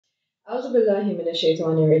أعوذ بالله من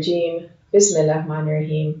الشيطان الرجيم بسم الله الرحمن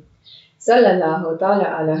الرحيم صلى الله تعالى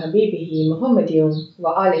على حبيبه محمد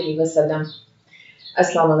وآله وسلم.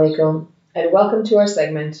 Assalamu alaikum and welcome to our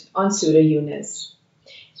segment on Surah Yunus.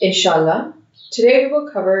 Inshallah, today we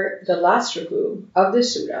will cover the last Ruku of the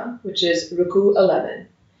Surah, which is Ruku 11,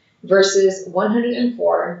 verses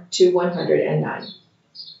 104 to 109.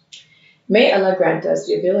 May Allah grant us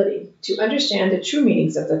the ability to understand the true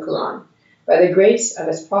meanings of the Quran by the grace of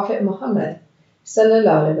His Prophet Muhammad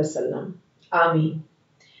sallallahu alaihi wasallam. Ameen.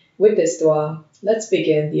 With this dua, let's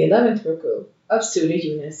begin the 11th Ruku of Surah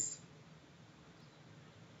Yunus.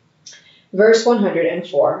 Verse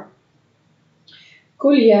 104.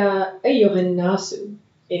 قُلْ يَا أَيُّهَا النَّاسُ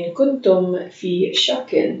إِن كُنتُمْ فِي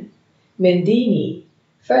شَكٍّ مِّن دِينِي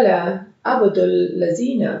فَلَا أَعْبُدُ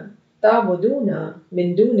الَّذِينَ تَعْبُدُونَ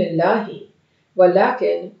مِن دُونِ اللَّهِ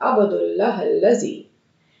وَلَكِنْ أَعْبُدُ اللَّهَ الَّذِي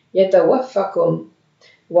يَتَوَفَّاكُمْ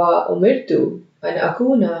وَأُمِرْتُ أَنْ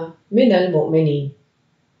أَكُونَ مِنَ الْمُؤْمِنِينَ.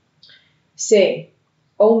 Say,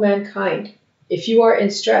 O mankind, if you are in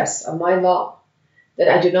stress of my law, then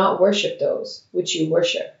I do not worship those which you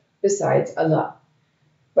worship besides Allah,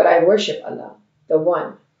 but I worship Allah, the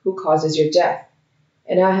one who causes your death,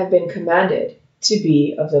 and I have been commanded to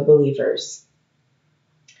be of the believers.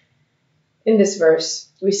 In this verse,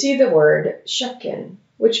 we see the word shakin,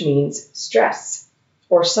 which means stress,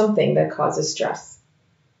 or something that causes stress.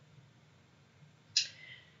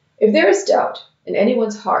 If there is doubt in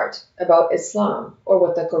anyone's heart about Islam or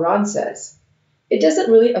what the Quran says, it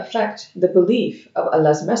doesn't really affect the belief of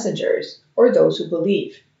Allah's messengers or those who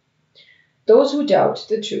believe. Those who doubt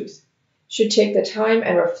the truth should take the time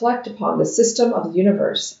and reflect upon the system of the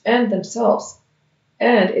universe and themselves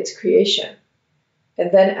and its creation,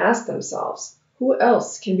 and then ask themselves who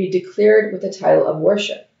else can be declared with the title of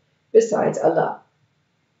worship besides Allah.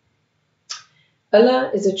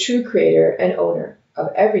 Allah is a true creator and owner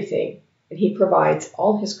of everything, and He provides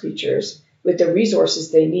all His creatures with the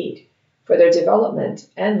resources they need for their development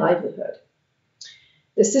and livelihood.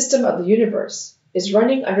 The system of the universe is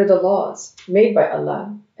running under the laws made by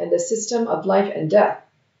Allah, and the system of life and death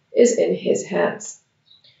is in His hands.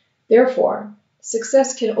 Therefore,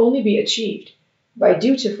 success can only be achieved by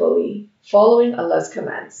dutifully following Allah's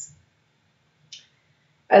commands.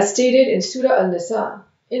 As stated in Surah An-Nisa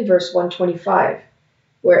in verse 125,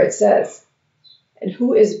 where it says, "And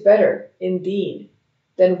who is better in deen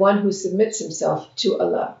than one who submits himself to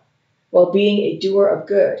Allah, while being a doer of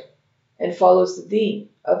good, and follows the deen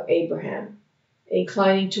of Abraham,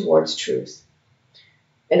 inclining towards truth.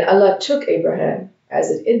 And Allah took Abraham as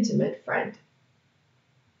an intimate friend."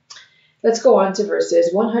 Let's go on to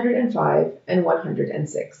verses 105 and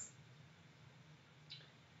 106.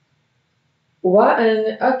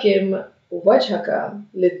 وَأَنْ أَقِمْ وَجْهَكَ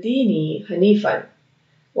لِلدِّينِ حَنِيفًا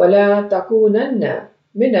وَلَا تَكُونَنَّ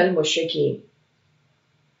مِنَ الْمُشْرِكِينَ.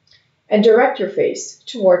 And direct your face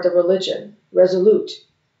toward the religion, resolute,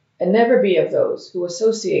 and never be of those who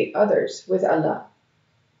associate others with Allah.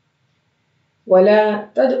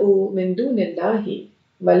 وَلَا تَدْعُ مِن دُونِ اللَّهِ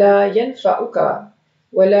مَا لَا يَنْفَعُكَ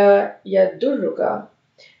وَلَا يَضُرُّكَ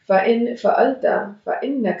فَإِنْ فَعَلْتَ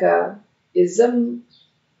فَإِنَّكَ إِذًا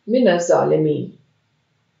مِنَ الظَّالِمِينَ.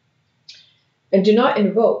 And do not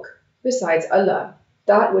invoke, besides Allah,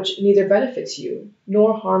 that which neither benefits you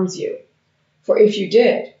nor harms you, for if you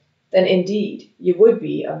did, then indeed you would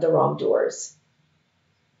be of the wrongdoers.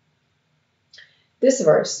 This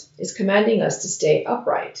verse is commanding us to stay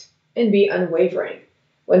upright and be unwavering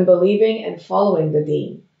when believing and following the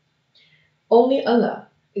deen. Only Allah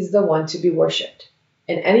is the one to be worshipped,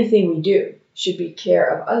 and anything we do should be care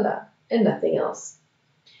of Allah and nothing else.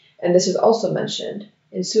 And this is also mentioned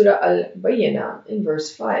in Surah Al-Bayyinah in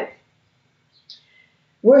verse 5.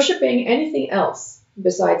 Worshipping anything else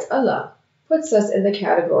besides Allah puts us in the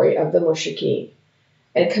category of the mushrikeen,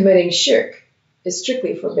 and committing shirk is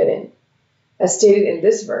strictly forbidden. As stated in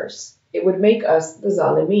this verse, it would make us the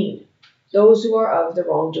zalimeen, those who are of the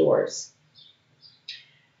wrongdoers.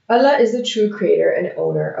 Allah is the true creator and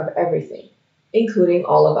owner of everything, including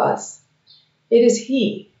all of us. It is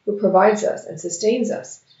He who provides us and sustains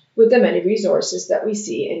us with the many resources that we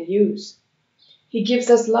see and use. He gives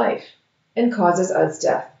us life and causes us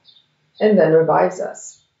death, and then revives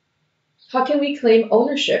us. How can we claim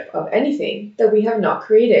ownership of anything that we have not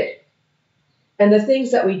created? And the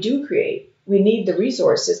things that we do create, we need the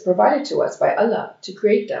resources provided to us by Allah to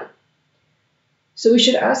create them. So we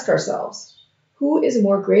should ask ourselves, who is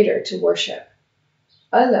more greater to worship,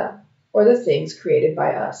 Allah or the things created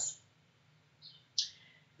by us?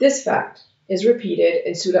 This fact is repeated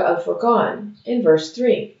in Surah Al-Furqan in verse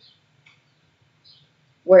 3,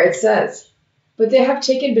 where it says, But they have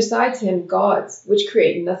taken besides him gods which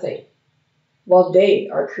create nothing, while they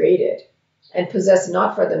are created, and possess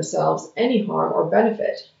not for themselves any harm or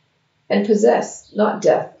benefit, and possess not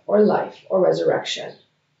death or life or resurrection.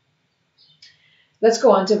 Let's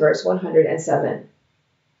go on to verse 107.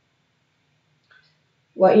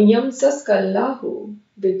 وَإِنْ يَمْسَسْكَ اللَّهُ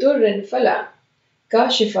بِضُرٍّ فَلَا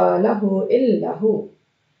كَاشِفَ لَهُ إِلَّا هُوَ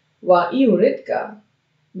وَإِنْ يُرِدْكَ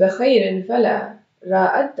بِخَيْرٍ فَلَا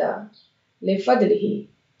رَادَّ لِفَضْلِهِ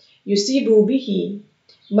يُصِيبُ بِهِ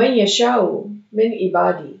مَنْ يَشَاءُ مِنْ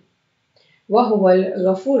عِبَادِهِ وَهُوَ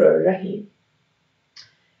الْغَفُورُ الرَّحِيمُ.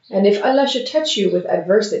 And if Allah should touch you with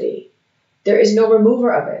adversity, there is no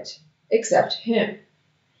remover of it except Him.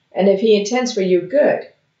 And if He intends for you good,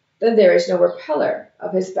 then there is no repeller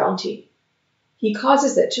of His bounty. He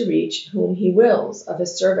causes it to reach whom He wills of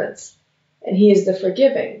His servants, and He is the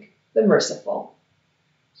forgiving, the merciful.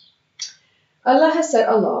 Allah has set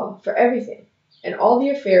a law for everything, and all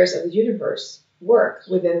the affairs of the universe work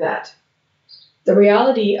within that. The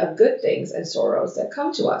reality of good things and sorrows that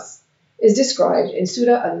come to us is described in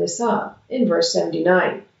Surah An-Nisa in verse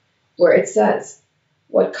 79, where it says,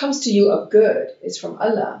 "What comes to you of good is from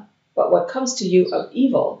Allah, but what comes to you of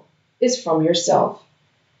evil is from yourself.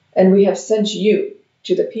 And we have sent you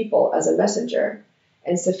to the people as a messenger,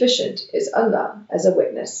 and sufficient is Allah as a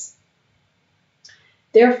witness."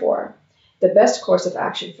 Therefore, the best course of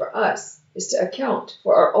action for us is to account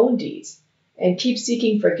for our own deeds and keep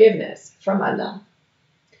seeking forgiveness from Allah.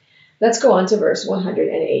 Let's go on to verse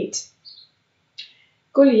 108.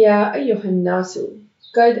 قُلْ يَا أَيُّهَا النَّاسُ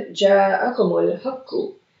قَدْ جَاءَكُمُ الْحَقُّ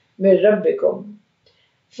مِنْ رَبِّكُمْ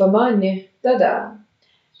فَمَنِ اهْتَدَى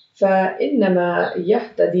فَإِنَّمَا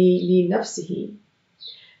يَهْتَدِي لِنَفْسِهِ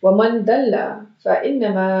وَمَنْ ضَلَّ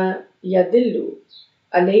فَإِنَّمَا يَضِلُّ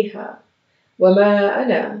عَلَيْهَا وَمَا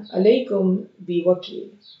أَنَا عَلَيْكُمْ بِوَكِيلٍ.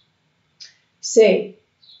 Say,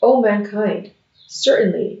 O mankind,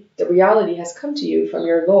 certainly the reality has come to you from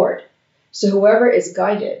your Lord, so whoever is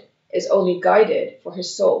guided is only guided for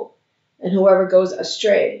his soul, and whoever goes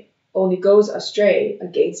astray only goes astray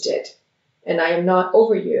against it, and I am not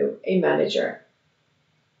over you a manager.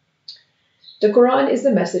 The Quran is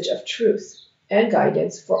the message of truth and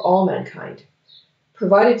guidance for all mankind,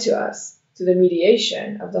 provided to us through the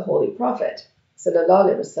mediation of the Holy Prophet, sallallahu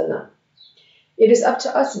alaihi wasallam. It is up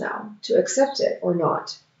to us now to accept it or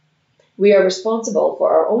not. We are responsible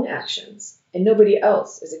for our own actions, and nobody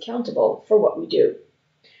else is accountable for what we do.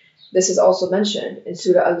 This is also mentioned in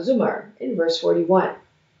Surah Al-Zumar in verse 41.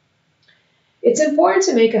 It's important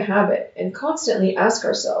to make a habit and constantly ask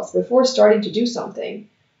ourselves before starting to do something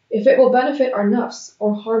if it will benefit our nafs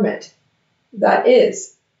or harm it. That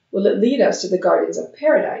is, will it lead us to the gardens of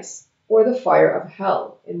paradise or the fire of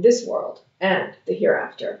hell in this world and the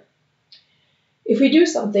hereafter? If we do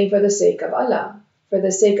something for the sake of Allah, for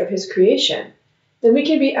the sake of His creation, then we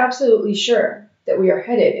can be absolutely sure that we are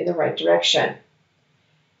headed in the right direction.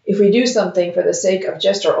 If we do something for the sake of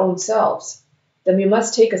just our own selves, then we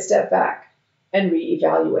must take a step back and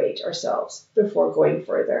reevaluate ourselves before going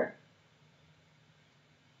further.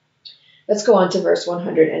 Let's go on to verse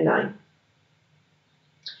 109.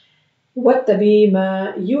 وَاتَّبِعْ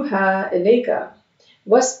مَا يُوحَى إِلَيْكَ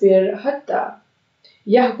وَاصْبِرْ حَتَّى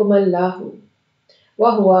يَحْكُمَ اللَّهُ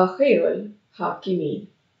وَهُوَ خَيْرُ الْحَاكِمِينَ.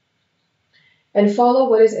 And follow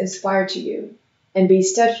what is inspired to you, and be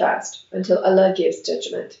steadfast until Allah gives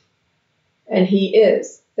judgment, and He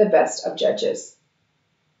is the best of judges.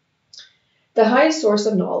 The highest source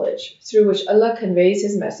of knowledge through which Allah conveys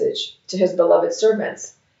His message to His beloved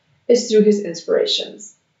servants is through His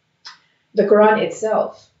inspirations. The Quran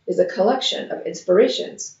itself is a collection of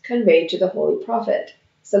inspirations conveyed to the Holy Prophet,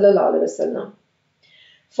 sallallahu alaihi wasallam.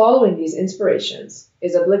 Following these inspirations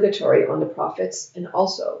is obligatory on the prophets and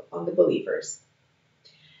also on the believers.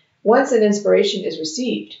 Once an inspiration is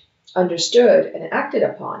received, understood, and acted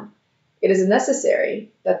upon, it is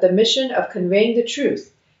necessary that the mission of conveying the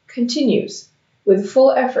truth continues with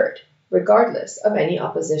full effort, regardless of any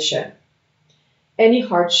opposition. Any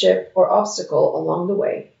hardship or obstacle along the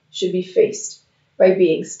way should be faced by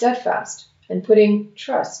being steadfast and putting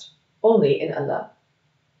trust only in Allah.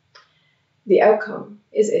 The outcome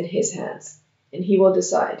is in His hands, and He will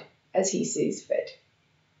decide as He sees fit.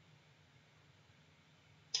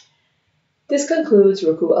 This concludes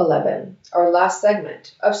Ruku 11, our last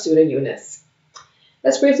segment of Surah Yunus.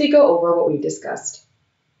 Let's briefly go over what we discussed.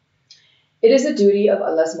 It is the duty of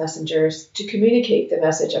Allah's messengers to communicate the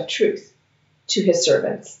message of truth to His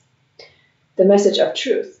servants. The message of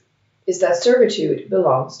truth is that servitude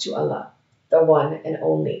belongs to Allah, the one and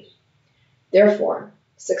only. Therefore,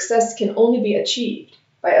 success can only be achieved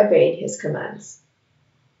by obeying His commands.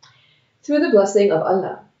 Through the blessing of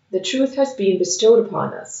Allah, the truth has been bestowed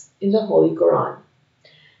upon us in the Holy Quran.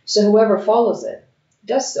 So whoever follows it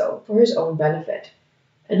does so for his own benefit,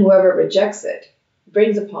 and whoever rejects it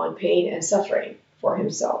brings upon pain and suffering for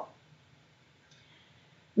himself.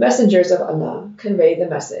 Messengers of Allah convey the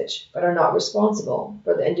message, but are not responsible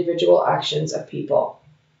for the individual actions of people.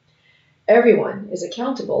 Everyone is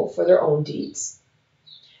accountable for their own deeds.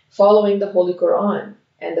 Following the Holy Quran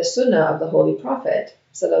and the Sunnah of the Holy Prophet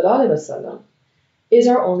ﷺ is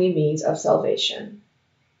our only means of salvation.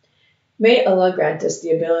 May Allah grant us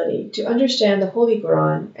the ability to understand the Holy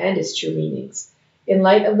Quran and its true meanings in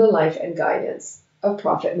light of the life and guidance of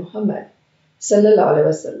Prophet Muhammad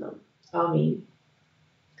ﷺ. Ameen.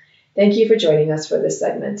 Thank you for joining us for this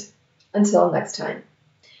segment. Until next time.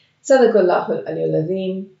 Sadaqallahul Aliyul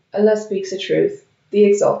Azim. Allah speaks the truth, the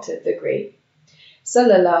exalted, the great.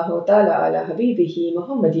 Sallallahu ta'ala ala habibihi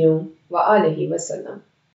Muhammadin wa alihi wa sallam.